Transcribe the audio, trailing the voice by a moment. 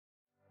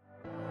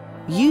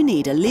you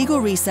need a legal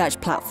research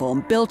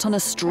platform built on a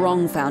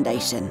strong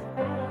foundation.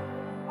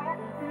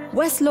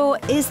 Westlaw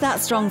is that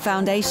strong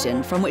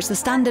foundation from which the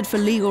standard for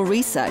legal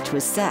research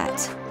was set.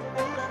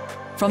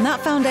 From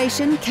that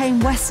foundation came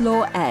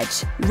Westlaw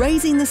Edge,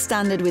 raising the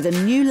standard with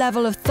a new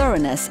level of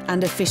thoroughness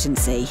and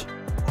efficiency.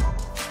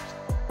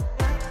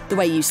 The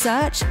way you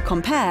search,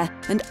 compare,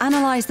 and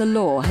analyse the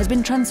law has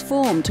been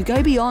transformed to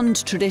go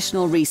beyond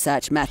traditional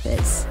research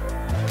methods.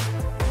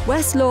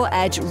 Westlaw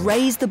Edge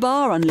raised the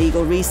bar on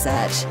legal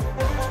research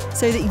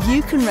so that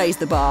you can raise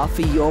the bar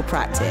for your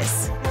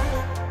practice.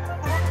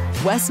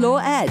 Westlaw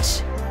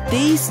Edge,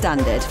 the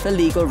standard for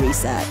legal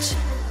research.